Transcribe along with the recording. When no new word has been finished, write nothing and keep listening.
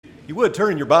You would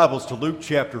turn in your Bibles to Luke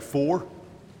chapter 4. That's where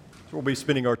we'll be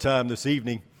spending our time this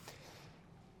evening.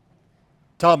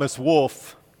 Thomas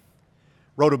Wolfe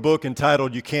wrote a book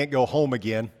entitled You Can't Go Home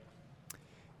Again.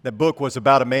 That book was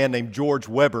about a man named George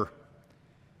Weber,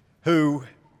 who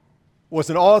was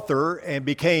an author and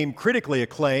became critically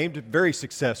acclaimed, very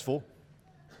successful,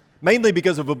 mainly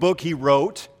because of a book he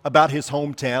wrote about his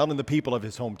hometown and the people of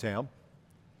his hometown.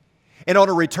 And on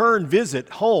a return visit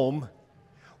home,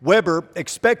 Weber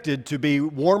expected to be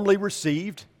warmly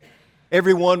received.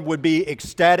 Everyone would be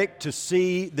ecstatic to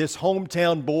see this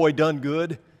hometown boy done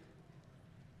good.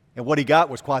 And what he got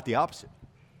was quite the opposite.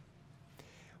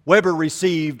 Weber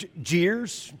received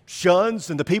jeers,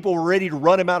 shuns, and the people were ready to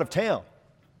run him out of town.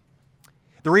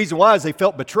 The reason why is they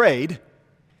felt betrayed.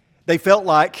 They felt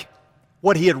like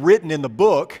what he had written in the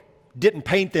book didn't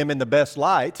paint them in the best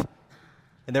light,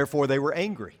 and therefore they were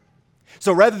angry.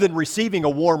 So rather than receiving a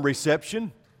warm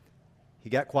reception, he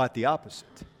got quite the opposite.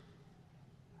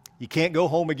 You can't go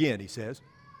home again, he says.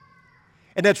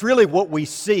 And that's really what we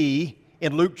see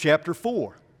in Luke chapter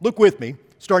 4. Look with me,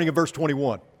 starting in verse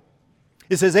 21.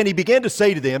 It says, "And he began to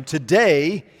say to them,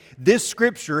 'Today this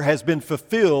scripture has been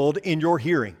fulfilled in your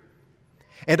hearing.'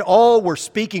 And all were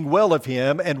speaking well of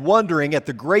him and wondering at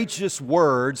the gracious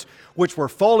words which were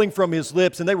falling from his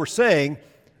lips. And they were saying,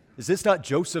 'Is this not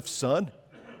Joseph's son?'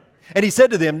 And he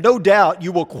said to them, 'No doubt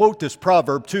you will quote this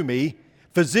proverb to me,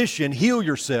 Physician, heal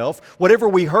yourself. Whatever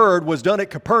we heard was done at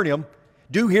Capernaum,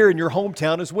 do here in your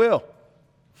hometown as well.'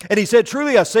 And he said,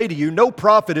 'Truly I say to you, no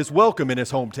prophet is welcome in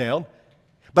his hometown.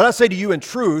 But I say to you in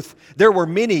truth, there were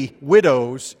many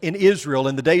widows in Israel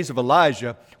in the days of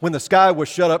Elijah, when the sky was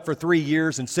shut up for 3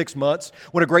 years and 6 months,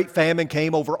 when a great famine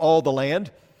came over all the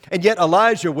land. And yet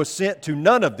Elijah was sent to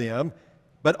none of them,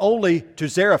 but only to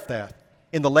Zarephath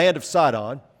in the land of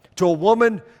Sidon, to a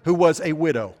woman who was a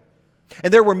widow.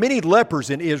 And there were many lepers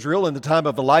in Israel in the time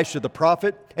of Elisha the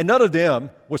prophet, and none of them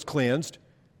was cleansed,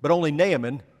 but only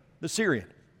Naaman the Syrian.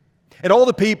 And all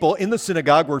the people in the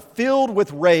synagogue were filled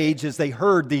with rage as they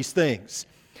heard these things.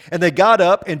 And they got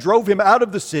up and drove him out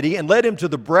of the city and led him to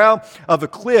the brow of a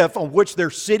cliff on which their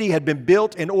city had been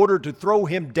built in order to throw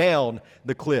him down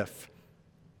the cliff.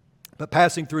 But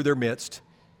passing through their midst,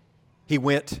 he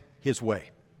went his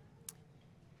way."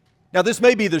 Now, this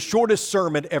may be the shortest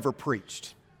sermon ever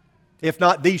preached. If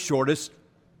not the shortest,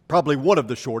 probably one of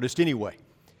the shortest anyway.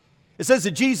 It says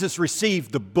that Jesus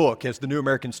received the book, as the New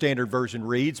American Standard Version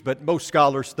reads, but most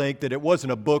scholars think that it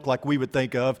wasn't a book like we would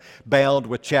think of, bound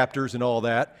with chapters and all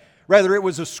that. Rather, it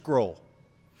was a scroll.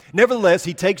 Nevertheless,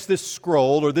 he takes this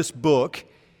scroll, or this book,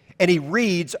 and he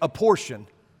reads a portion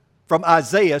from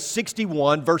Isaiah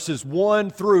 61, verses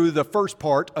 1 through the first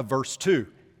part of verse 2.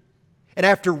 And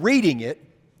after reading it,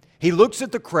 he looks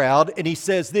at the crowd and he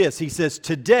says this. He says,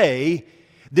 "Today,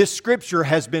 this scripture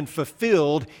has been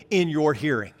fulfilled in your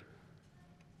hearing."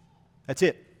 That's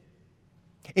it.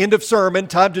 End of sermon,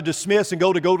 time to dismiss and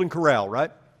go to Golden Corral, right?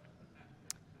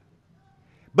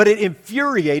 But it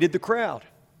infuriated the crowd.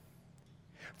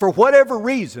 For whatever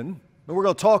reason, and we're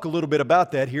going to talk a little bit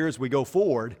about that here as we go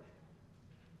forward,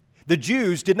 the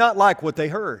Jews did not like what they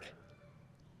heard.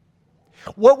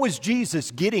 What was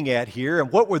Jesus getting at here,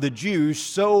 and what were the Jews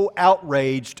so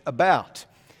outraged about?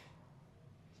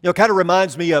 You know, it kind of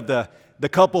reminds me of the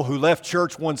couple who left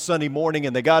church one Sunday morning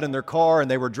and they got in their car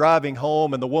and they were driving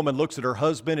home, and the woman looks at her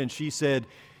husband and she said,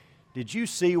 "Did you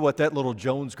see what that little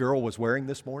Jones girl was wearing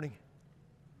this morning?"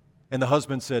 And the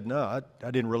husband said, "No, I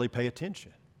didn't really pay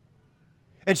attention."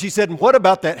 And she said, "And what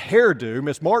about that hairdo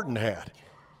Miss Martin had?"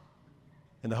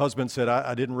 And the husband said,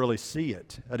 I didn't really see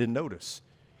it. I didn't notice."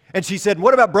 And she said, "And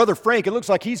what about Brother Frank? It looks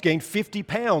like he's gained 50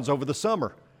 pounds over the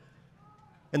summer."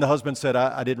 And the husband said,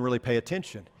 I didn't really pay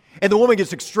attention. And the woman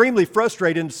gets extremely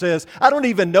frustrated and says, "I don't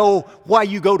even know why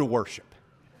you go to worship.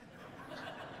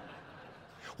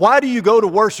 Why do you go to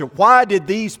worship? Why did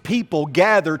these people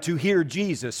gather to hear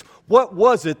Jesus? What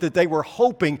was it that they were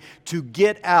hoping to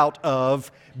get out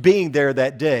of being there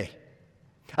that day?"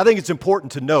 I think it's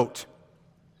important to note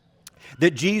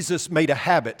that Jesus made a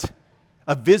habit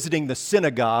of visiting the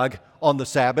synagogue on the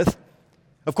Sabbath.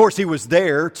 Of course, he was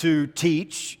there to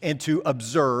teach and to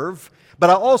observe,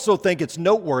 but I also think it's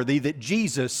noteworthy that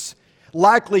Jesus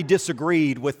likely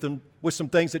disagreed with some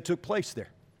things that took place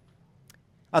there.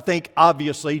 I think,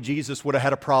 obviously, Jesus would have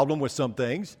had a problem with some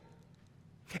things,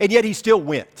 and yet he still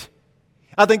went.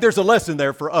 I think there's a lesson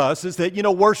there for us, is that,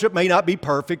 worship may not be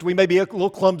perfect. We may be a little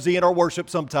clumsy in our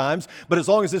worship sometimes, but as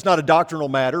long as it's not a doctrinal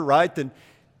matter, right, then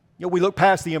we look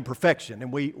past the imperfection,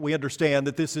 and we understand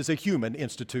that this is a human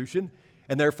institution,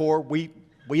 and therefore we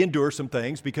endure some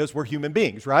things because we're human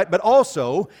beings, right? But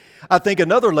also, I think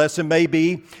another lesson may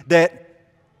be that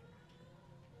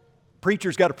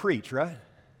Preacher's got to preach, right?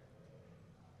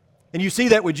 And you see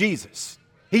that with Jesus.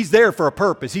 He's there for a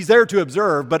purpose. He's there to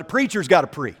observe, but a preacher's got to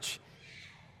preach.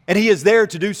 And he is there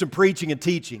to do some preaching and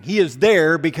teaching. He is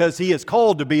there because he is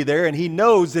called to be there, and he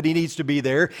knows that he needs to be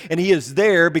there. And he is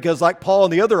there because, like Paul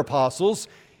and the other apostles,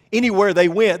 anywhere they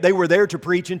went, they were there to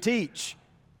preach and teach.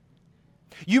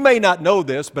 You may not know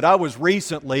this, but I was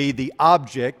recently the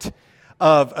object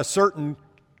of a certain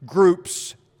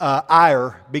group's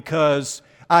ire because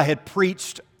I had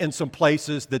preached in some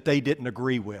places that they didn't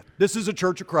agree with. This is a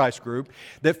Church of Christ group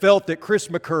that felt that Chris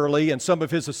McCurley and some of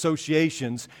his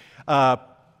associations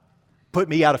put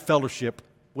me out of fellowship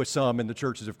with some in the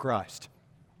churches of Christ.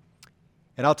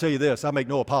 And I'll tell you this, I make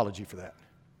no apology for that.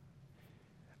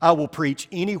 I will preach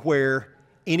anywhere,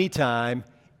 anytime,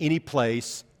 any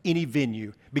place, any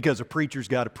venue, because a preacher's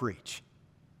got to preach.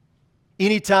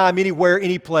 Anytime, anywhere,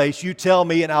 any place, you tell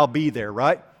me and I'll be there,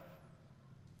 right?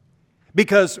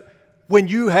 Because when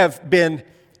you've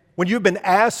been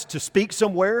asked to speak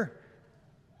somewhere,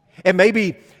 and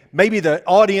maybe the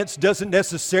audience doesn't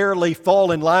necessarily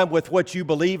fall in line with what you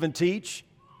believe and teach,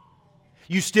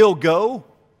 you still go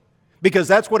because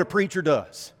that's what a preacher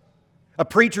does. A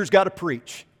preacher's got to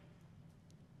preach.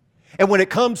 And when it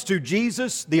comes to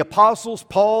Jesus, the apostles,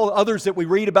 Paul, others that we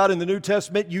read about in the New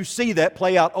Testament, you see that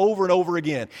play out over and over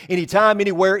again. Anytime,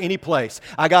 anywhere, any place.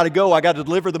 I got to go, I got to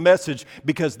deliver the message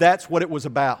because that's what it was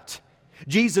about.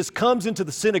 Jesus comes into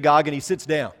the synagogue and he sits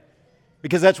down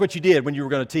because that's what you did when you were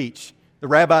going to teach. The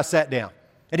rabbi sat down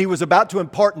and he was about to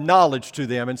impart knowledge to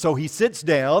them. And so he sits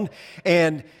down,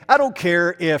 and I don't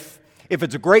care if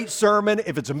it's a great sermon,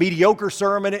 if it's a mediocre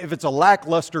sermon, if it's a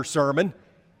lackluster sermon.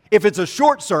 If it's a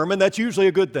short sermon, that's usually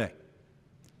a good thing.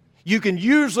 You can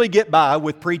usually get by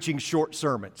with preaching short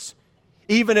sermons.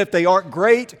 Even if they aren't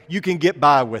great, you can get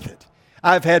by with it.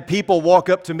 I've had people walk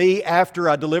up to me after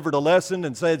I delivered a lesson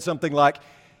and said something like,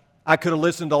 I could have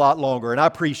listened a lot longer, and I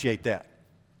appreciate that.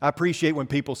 I appreciate when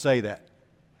people say that.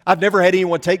 I've never had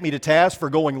anyone take me to task for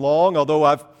going long, although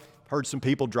I've heard some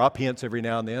people drop hints every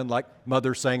now and then, like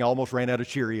Mother saying I almost ran out of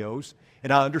Cheerios.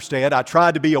 And I understand. I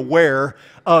tried to be aware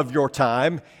of your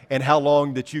time and how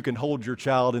long that you can hold your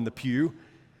child in the pew.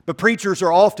 But preachers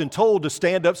are often told to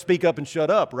stand up, speak up, and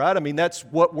shut up, right? I mean, that's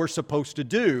what we're supposed to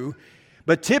do.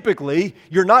 But typically,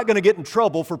 you're not going to get in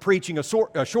trouble for preaching a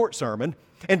short sermon.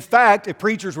 In fact, if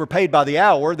preachers were paid by the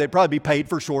hour, they'd probably be paid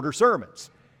for shorter sermons.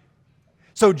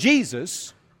 So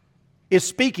Jesus is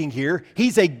speaking here.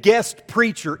 He's a guest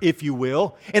preacher, if you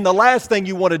will. And the last thing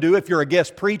you want to do if you're a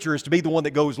guest preacher is to be the one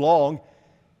that goes long.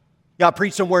 Yeah, I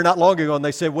preached somewhere not long ago, and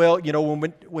they said, well, you know,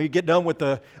 when we get done with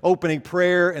the opening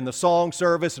prayer and the song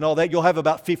service and all that, you'll have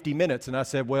about 50 minutes. And I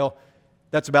said, well,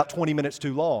 that's about 20 minutes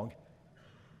too long.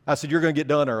 I said, you're going to get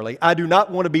done early. I do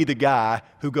not want to be the guy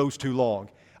who goes too long.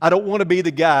 I don't want to be the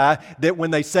guy that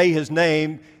when they say his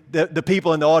name, the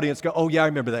people in the audience go, oh, yeah, I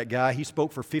remember that guy. He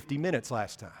spoke for 50 minutes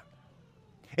last time.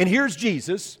 And here's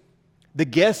Jesus, the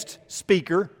guest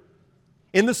speaker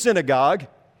in the synagogue,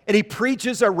 and he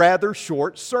preaches a rather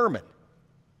short sermon.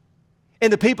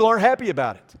 And the people aren't happy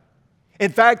about it.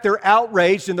 In fact, they're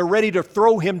outraged and they're ready to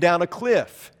throw him down a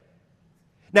cliff.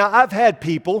 Now, I've had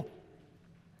people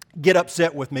get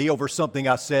upset with me over something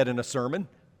I said in a sermon.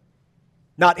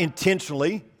 Not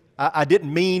intentionally. I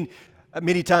didn't mean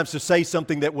many times to say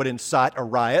something that would incite a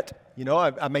riot. You know,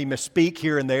 I may misspeak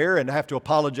here and there and have to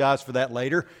apologize for that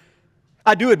later.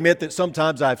 I do admit that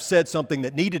sometimes I've said something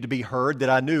that needed to be heard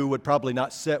that I knew would probably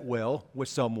not sit well with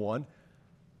someone.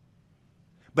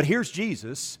 But here's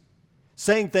Jesus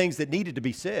saying things that needed to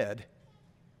be said,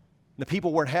 and the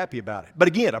people weren't happy about it. But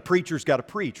again, a preacher's got to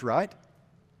preach, right?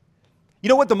 You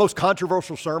know what the most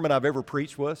controversial sermon I've ever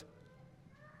preached was?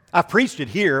 I've preached it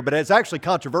here, but it's actually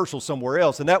controversial somewhere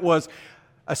else, and that was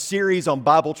a series on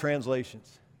Bible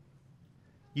translations.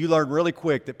 You learn really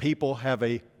quick that people have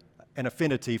an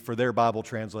affinity for their Bible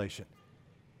translation.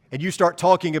 And you start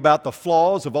talking about the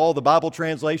flaws of all the Bible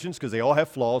translations, because they all have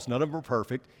flaws, none of them are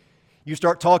perfect. You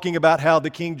start talking about how the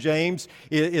King James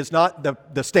is not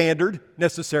the standard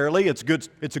necessarily. It's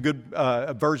a good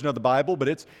version of the Bible, but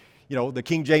it's, you know, the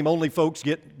King James only folks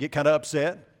get kind of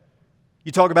upset.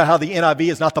 You talk about how the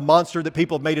NIV is not the monster that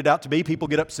people have made it out to be. People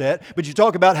get upset. But you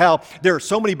talk about how there are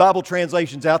so many Bible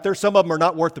translations out there. Some of them are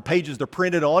not worth the pages they're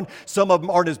printed on. Some of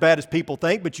them aren't as bad as people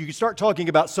think. But you start talking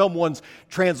about someone's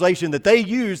translation that they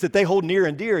use, that they hold near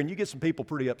and dear, and you get some people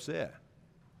pretty upset.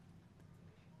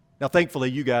 Now, thankfully,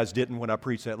 you guys didn't when I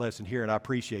preached that lesson here, and I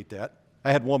appreciate that.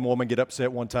 I had one woman get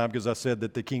upset one time because I said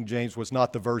that the King James was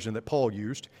not the version that Paul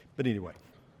used. But anyway,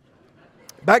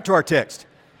 back to our text.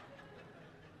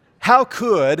 How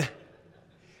could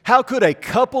a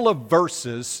couple of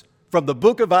verses from the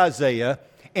book of Isaiah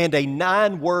and a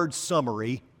 9-word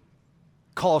summary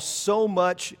cause so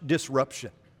much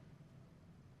disruption?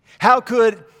 How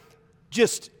could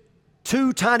just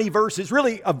 2 tiny verses,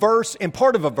 really a verse and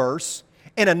part of a verse,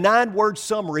 and a 9-word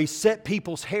summary set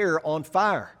people's hair on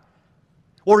fire?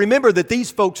 Well, remember that these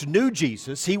folks knew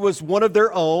Jesus. He was one of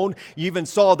their own. You even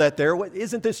saw that there.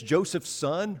 Isn't this Joseph's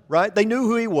son, right? They knew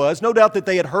who he was. No doubt that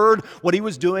they had heard what he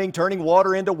was doing, turning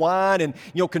water into wine and,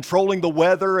 controlling the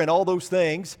weather and all those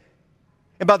things.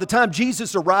 And by the time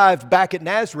Jesus arrived back at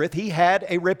Nazareth, he had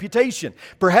a reputation.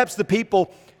 Perhaps the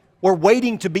people were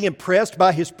waiting to be impressed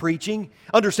by his preaching.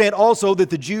 Understand also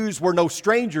that the Jews were no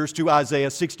strangers to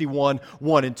Isaiah 61,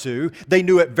 1 and 2. They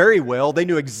knew it very well. They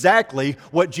knew exactly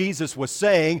what Jesus was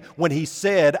saying when he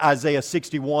said Isaiah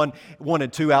 61, 1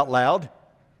 and 2 out loud.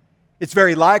 It's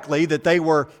very likely that they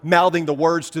were mouthing the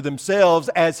words to themselves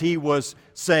as he was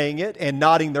saying it and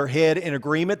nodding their head in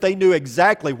agreement. They knew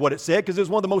exactly what it said because it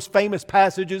was one of the most famous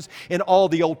passages in all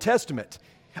the Old Testament.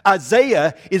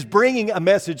 Isaiah is bringing a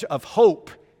message of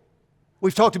hope.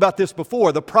 We've talked about this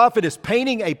before. The prophet is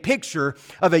painting a picture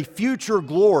of a future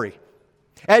glory.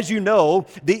 As you know,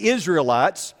 the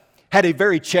Israelites had a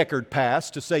very checkered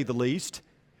past, to say the least.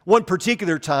 One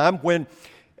particular time when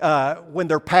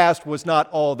their past was not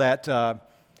all that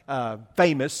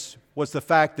famous was the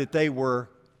fact that they were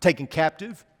taken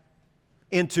captive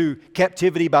into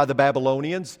captivity by the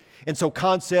Babylonians. And so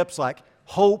concepts like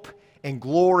hope and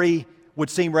glory would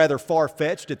seem rather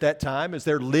far-fetched at that time as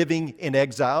they're living in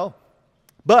exile.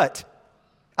 But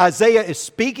Isaiah is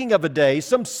speaking of a day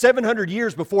some 700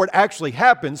 years before it actually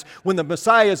happens when the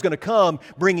Messiah is going to come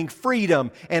bringing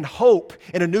freedom and hope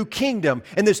and a new kingdom.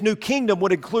 And this new kingdom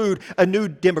would include a new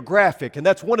demographic. And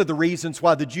that's one of the reasons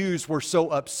why the Jews were so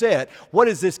upset. What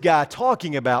is this guy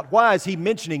talking about? Why is he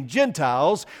mentioning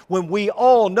Gentiles when we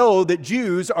all know that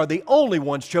Jews are the only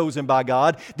ones chosen by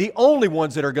God, the only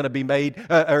ones that are going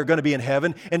to be in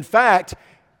heaven? In fact,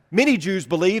 many Jews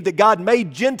believe that God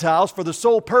made Gentiles for the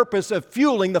sole purpose of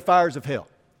fueling the fires of hell.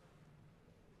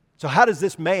 So how does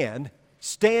this man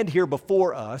stand here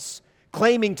before us,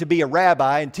 claiming to be a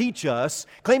rabbi and teach us,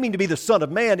 claiming to be the Son of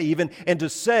Man even, and to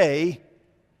say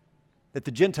that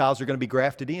the Gentiles are going to be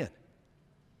grafted in?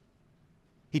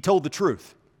 He told the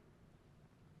truth,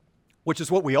 which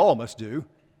is what we all must do.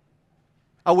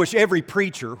 I wish every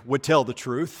preacher would tell the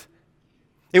truth.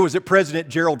 It was at President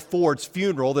Gerald Ford's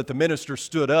funeral that the minister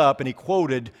stood up and he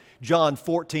quoted John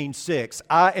 14:6.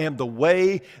 I am the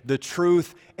way, the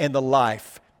truth, and the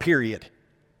life, period.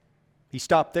 He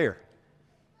stopped there.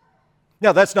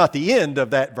 Now, that's not the end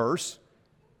of that verse.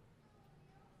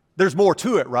 There's more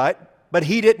to it, right? But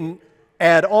he didn't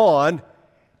add on,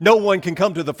 no one can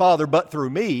come to the Father but through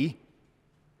me.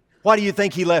 Why do you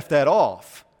think he left that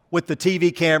off? With the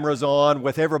TV cameras on,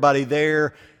 with everybody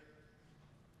there?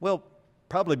 Well,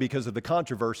 probably because of the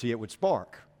controversy it would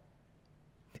spark.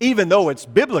 Even though it's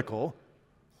biblical,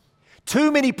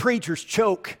 too many preachers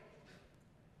choke.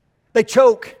 They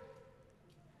choke.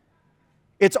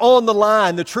 It's on the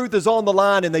line. The truth is on the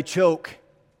line and they choke.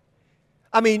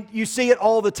 I mean, you see it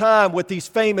all the time with these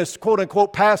famous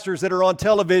quote-unquote pastors that are on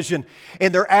television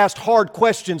and they're asked hard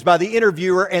questions by the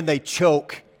interviewer and they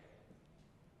choke.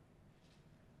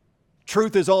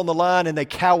 Truth is on the line and they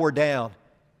cower down.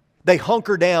 They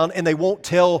hunker down and they won't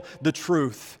tell the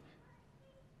truth.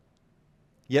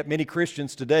 Yet many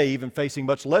Christians today, even facing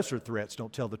much lesser threats,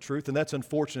 don't tell the truth, and that's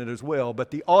unfortunate as well.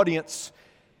 But the audience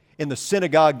in the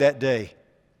synagogue that day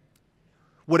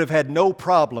would have had no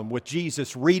problem with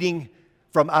Jesus reading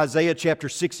from Isaiah chapter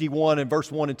 61 and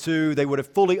verse 1 and 2. They would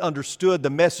have fully understood the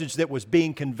message that was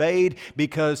being conveyed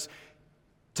because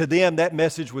to them that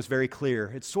message was very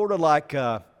clear. It's sort of like,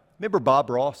 remember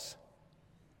Bob Ross?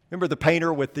 Remember the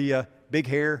painter with the big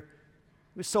hair?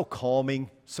 It was so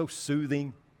calming, so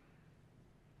soothing.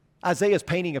 Isaiah's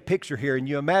painting a picture here, and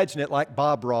you imagine it like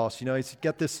Bob Ross. He's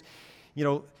got this,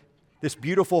 this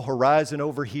beautiful horizon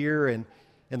over here, and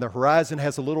the horizon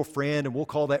has a little friend, and we'll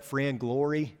call that friend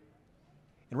Glory.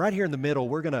 And right here in the middle,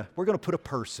 we're gonna put a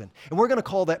person, and we're gonna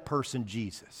call that person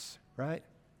Jesus, right?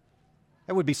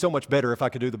 That would be so much better if I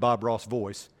could do the Bob Ross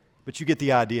voice, but you get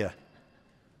the idea.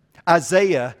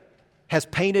 Isaiah has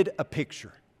painted a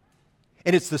picture.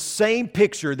 And it's the same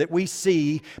picture that we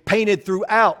see painted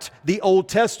throughout the Old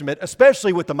Testament,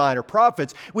 especially with the minor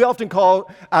prophets. We often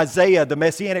call Isaiah the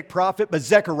Messianic prophet, but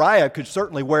Zechariah could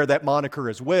certainly wear that moniker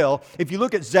as well. If you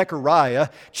look at Zechariah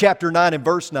chapter 9 and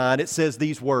verse 9, it says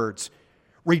these words,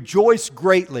 "Rejoice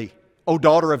greatly, O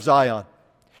daughter of Zion.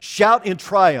 Shout in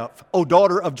triumph, O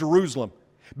daughter of Jerusalem.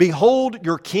 Behold,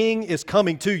 your king is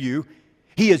coming to you.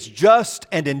 He is just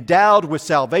and endowed with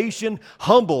salvation,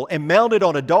 humble and mounted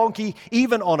on a donkey,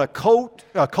 even on a colt,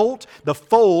 the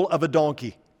foal of a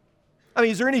donkey. I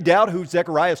mean, is there any doubt who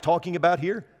Zechariah is talking about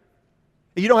here?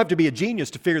 You don't have to be a genius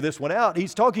to figure this one out.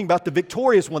 He's talking about the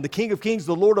victorious one, the King of Kings,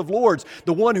 the Lord of Lords,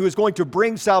 the one who is going to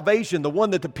bring salvation, the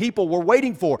one that the people were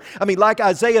waiting for. I mean, like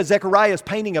Isaiah, Zechariah is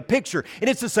painting a picture, and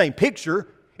it's the same picture.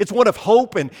 It's one of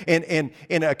hope and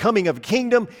a coming of a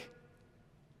kingdom.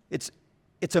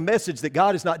 It's a message that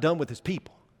God is not done with His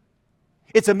people.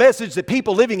 It's a message that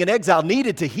people living in exile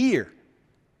needed to hear,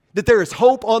 that there is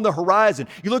hope on the horizon.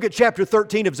 You look at chapter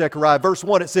 13 of Zechariah, verse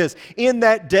 1, it says, "In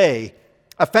that day,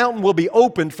 a fountain will be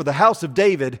opened for the house of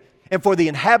David and for the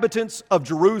inhabitants of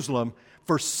Jerusalem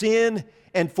for sin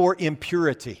and for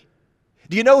impurity."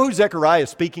 Do you know who Zechariah is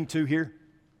speaking to here?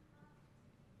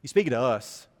 He's speaking to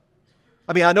us.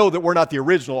 I mean, I know that we're not the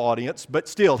original audience, but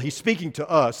still, he's speaking to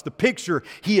us. The picture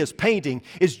he is painting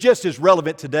is just as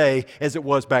relevant today as it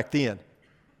was back then.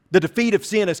 The defeat of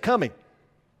sin is coming.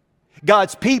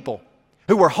 God's people,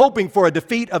 who were hoping for a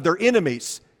defeat of their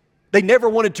enemies, they never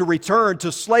wanted to return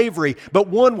to slavery, but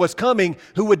one was coming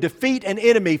who would defeat an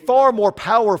enemy far more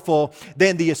powerful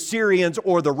than the Assyrians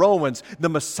or the Romans. The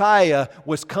Messiah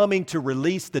was coming to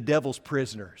release the devil's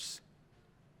prisoners.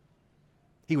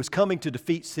 He was coming to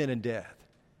defeat sin and death.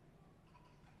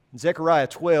 In Zechariah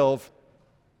 12,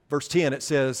 verse 10, it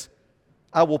says,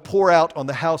 "I will pour out on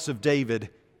the house of David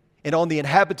and on the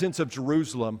inhabitants of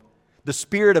Jerusalem the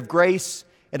spirit of grace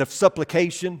and of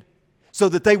supplication, so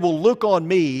that they will look on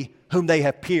me whom they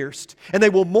have pierced, and they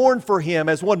will mourn for him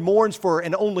as one mourns for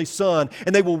an only son,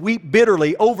 and they will weep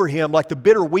bitterly over him like the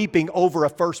bitter weeping over a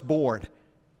firstborn."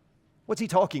 What's he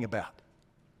talking about?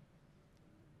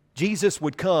 Jesus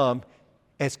would come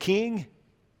as king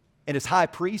and as high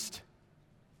priest,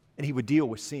 and he would deal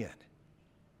with sin.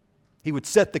 He would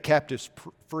set the captives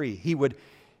free. He would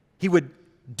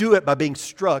do it by being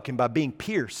struck and by being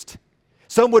pierced.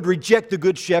 Some would reject the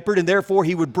good shepherd, and therefore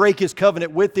he would break his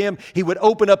covenant with them. He would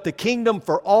open up the kingdom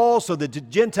for all so that the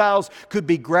Gentiles could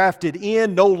be grafted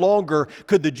in. No longer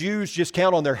could the Jews just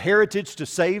count on their heritage to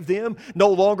save them. No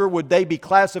longer would they be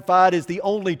classified as the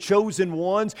only chosen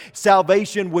ones.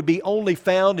 Salvation would be only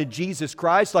found in Jesus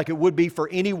Christ, like it would be for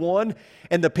anyone.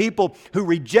 And the people who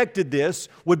rejected this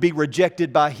would be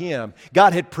rejected by Him.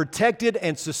 God had protected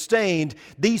and sustained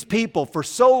these people for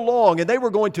so long, and they were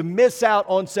going to miss out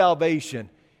on salvation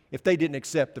if they didn't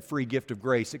accept the free gift of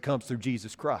grace that comes through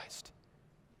Jesus Christ.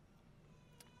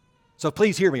 So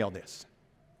please hear me on this.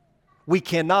 We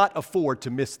cannot afford to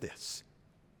miss this.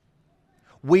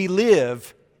 We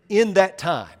live in that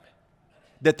time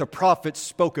that the prophets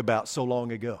spoke about so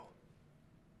long ago.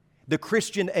 The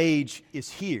Christian age is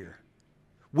here.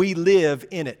 We live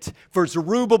in it. For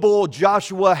Zerubbabel,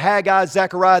 Joshua, Haggai,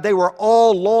 Zechariah, they were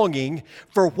all longing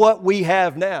for what we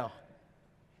have now.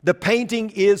 The painting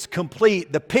is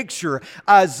complete. The picture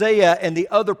Isaiah and the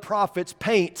other prophets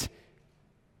paint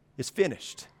is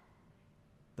finished.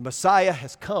 The Messiah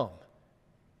has come.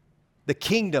 The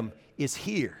kingdom is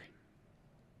here.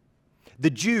 The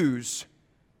Jews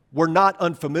were not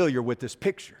unfamiliar with this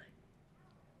picture.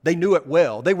 They knew it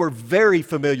well. They were very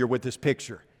familiar with this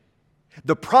picture.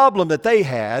 The problem that they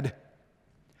had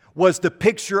was the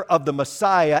picture of the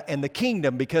Messiah and the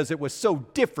kingdom, because it was so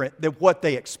different than what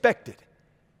they expected.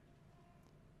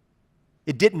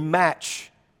 It didn't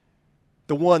match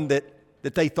the one that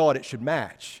they thought it should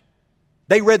match.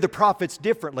 They read the prophets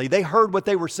differently. They heard what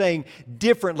they were saying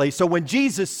differently. So when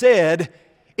Jesus said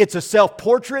it's a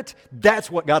self-portrait, that's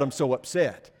what got them so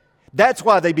upset. That's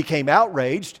why they became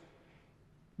outraged,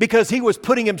 because He was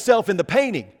putting Himself in the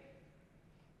painting.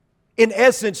 In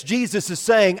essence, Jesus is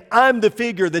saying, I'm the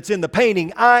figure that's in the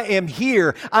painting. I am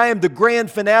here. I am the grand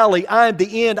finale. I am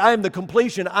the end. I am the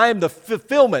completion. I am the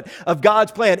fulfillment of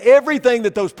God's plan. Everything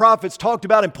that those prophets talked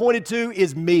about and pointed to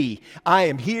is me. I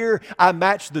am here. I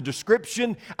match the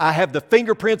description. I have the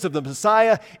fingerprints of the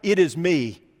Messiah. It is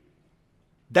me.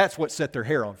 That's what set their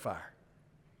hair on fire.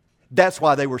 That's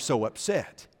why they were so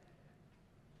upset.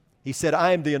 He said,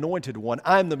 I am the anointed one.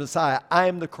 I am the Messiah. I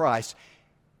am the Christ.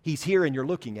 He's here and you're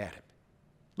looking at Him.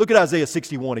 Look at Isaiah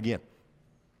 61 again.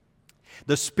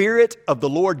 The Spirit of the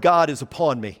Lord God is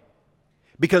upon me,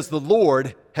 because the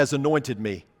Lord has anointed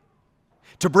me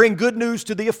to bring good news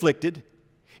to the afflicted.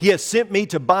 He has sent me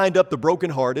to bind up the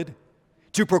brokenhearted,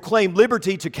 to proclaim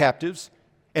liberty to captives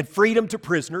and freedom to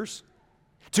prisoners,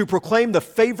 to proclaim the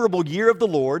favorable year of the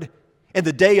Lord and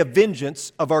the day of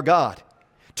vengeance of our God,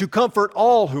 to comfort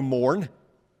all who mourn,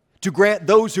 to grant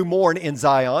those who mourn in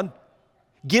Zion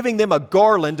giving them a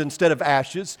garland instead of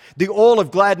ashes, the oil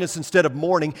of gladness instead of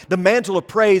mourning, the mantle of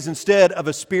praise instead of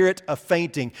a spirit of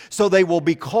fainting. So they will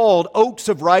be called oaks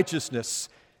of righteousness,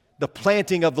 the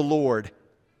planting of the Lord,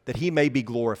 that He may be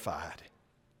glorified.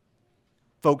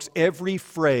 Folks, every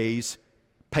phrase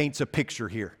paints a picture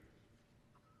here.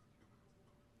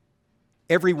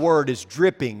 Every word is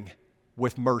dripping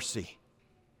with mercy.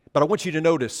 But I want you to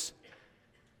notice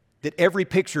that every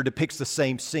picture depicts the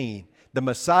same scene. The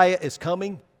Messiah is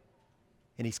coming,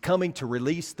 and He's coming to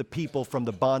release the people from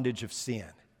the bondage of sin.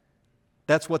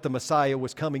 That's what the Messiah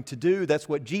was coming to do. That's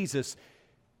what Jesus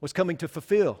was coming to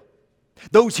fulfill.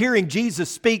 Those hearing Jesus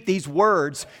speak these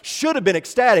words should have been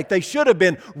ecstatic. They should have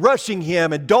been rushing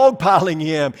Him and dogpiling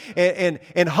Him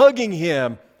and hugging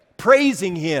Him,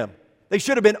 praising Him. They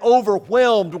should have been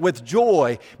overwhelmed with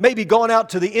joy, maybe gone out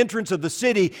to the entrance of the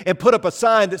city and put up a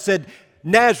sign that said,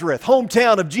 Nazareth,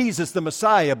 hometown of Jesus the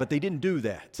Messiah, but they didn't do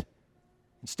that.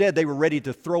 Instead, they were ready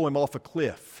to throw Him off a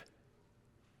cliff.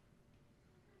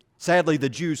 Sadly, the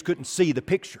Jews couldn't see the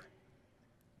picture.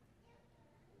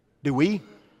 Do we?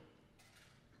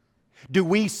 Do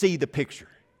we see the picture?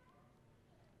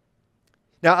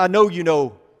 Now, I know you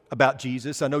know about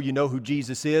Jesus. I know you know who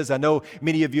Jesus is. I know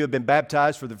many of you have been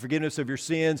baptized for the forgiveness of your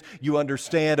sins. You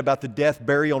understand about the death,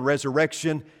 burial, and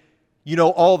resurrection. You know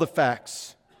all the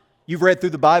facts. You've read through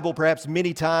the Bible perhaps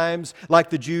many times. Like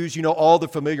the Jews, you know all the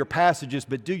familiar passages,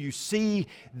 but do you see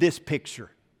this picture?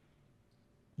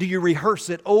 Do you rehearse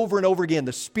it over and over again?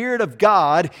 The Spirit of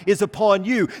God is upon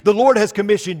you. The Lord has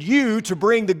commissioned you to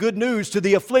bring the good news to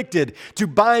the afflicted, to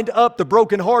bind up the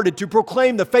brokenhearted, to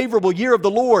proclaim the favorable year of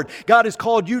the Lord. God has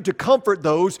called you to comfort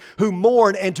those who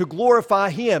mourn and to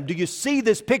glorify Him. Do you see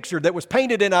this picture that was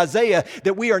painted in Isaiah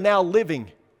that we are now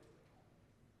living?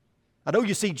 I know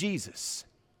you see Jesus.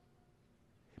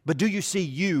 But do you see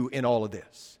you in all of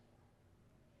this?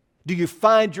 Do you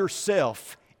find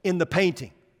yourself in the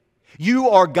painting? You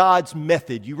are God's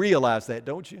method. You realize that,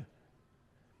 don't you?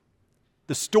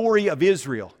 The story of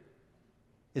Israel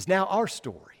is now our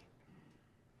story.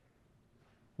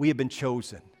 We have been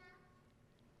chosen.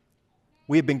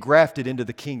 We have been grafted into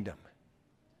the kingdom.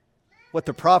 What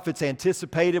the prophets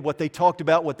anticipated, what they talked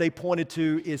about, what they pointed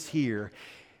to is here.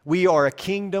 We are a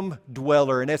kingdom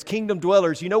dweller. And as kingdom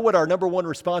dwellers, you know what our number one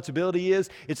responsibility is?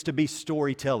 It's to be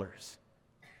storytellers.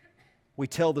 We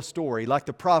tell the story. Like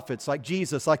the prophets, like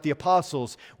Jesus, like the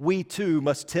apostles, we too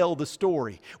must tell the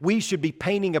story. We should be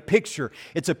painting a picture.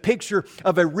 It's a picture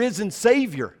of a risen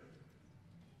Savior.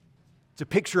 It's a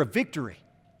picture of victory.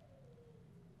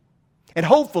 And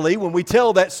hopefully, when we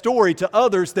tell that story to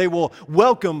others, they will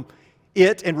welcome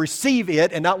it and receive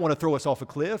it and not want to throw us off a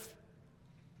cliff.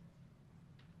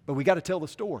 But we got to tell the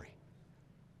story.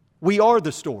 We are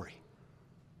the story.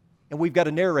 And we've got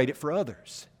to narrate it for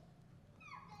others.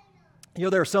 You know,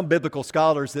 there are some biblical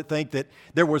scholars that think that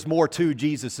there was more to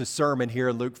Jesus' sermon here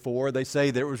in Luke 4. They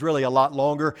say that it was really a lot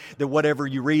longer, that whatever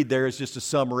you read there is just a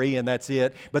summary and that's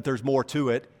it, but there's more to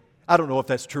it. I don't know if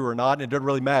that's true or not, and it doesn't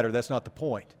really matter. That's not the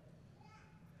point.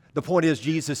 The point is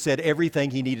Jesus said everything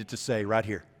He needed to say right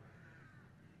here.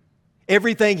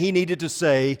 Everything He needed to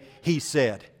say, He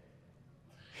said.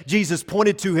 Jesus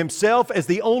pointed to Himself as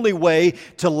the only way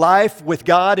to life with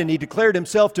God, and He declared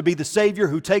Himself to be the Savior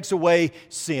who takes away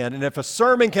sin. And if a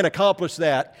sermon can accomplish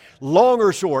that, long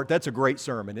or short, that's a great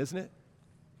sermon, isn't it?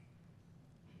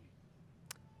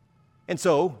 And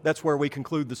so, that's where we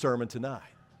conclude the sermon tonight.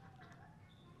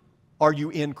 Are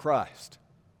you in Christ?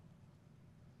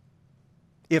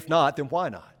 If not, then why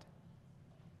not?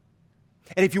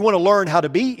 And if you want to learn how to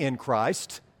be in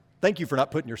Christ, thank you for not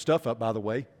putting your stuff up, by the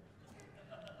way.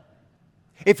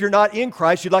 If you're not in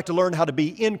Christ, you'd like to learn how to be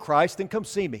in Christ, then come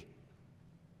see me.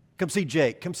 Come see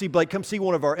Jake. Come see Blake. Come see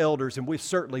one of our elders, and we'd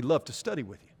certainly love to study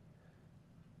with you.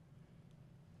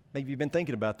 Maybe you've been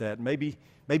thinking about that. Maybe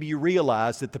you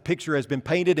realize that the picture has been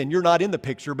painted and you're not in the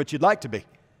picture, but you'd like to be.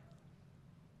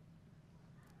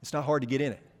 It's not hard to get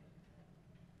in it.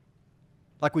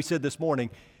 Like we said this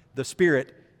morning, the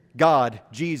Spirit, God,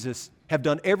 Jesus, have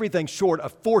done everything short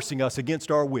of forcing us against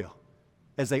our will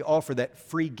as they offer that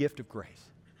free gift of grace.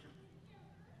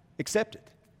 Accept it.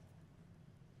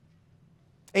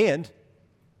 And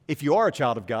if you are a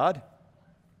child of God,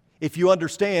 if you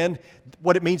understand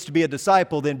what it means to be a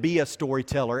disciple, then be a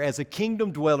storyteller. As a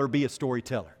kingdom dweller, be a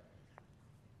storyteller.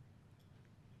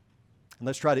 And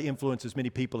let's try to influence as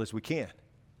many people as we can.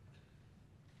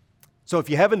 So if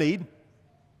you have a need,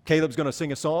 Caleb's going to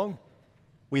sing a song.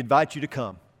 We invite you to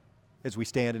come as we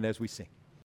stand and as we sing.